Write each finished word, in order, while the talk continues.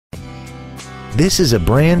This is a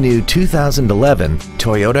brand new 2011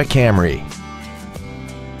 Toyota Camry.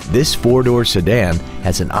 This four-door sedan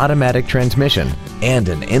has an automatic transmission and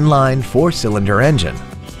an inline four-cylinder engine.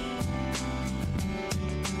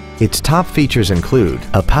 Its top features include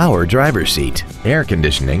a power driver's seat, air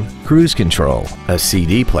conditioning, cruise control, a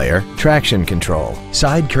CD player, traction control,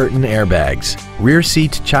 side curtain airbags, rear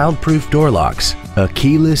seat child-proof door locks, a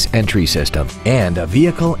keyless entry system, and a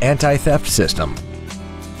vehicle anti-theft system.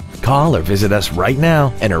 Call or visit us right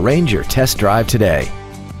now and arrange your test drive today.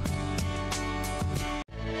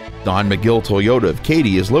 Don McGill Toyota of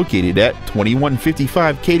Katy is located at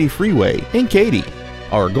 2155 Katy Freeway in Katy.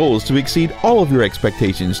 Our goal is to exceed all of your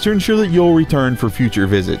expectations to ensure that you'll return for future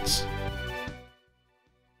visits.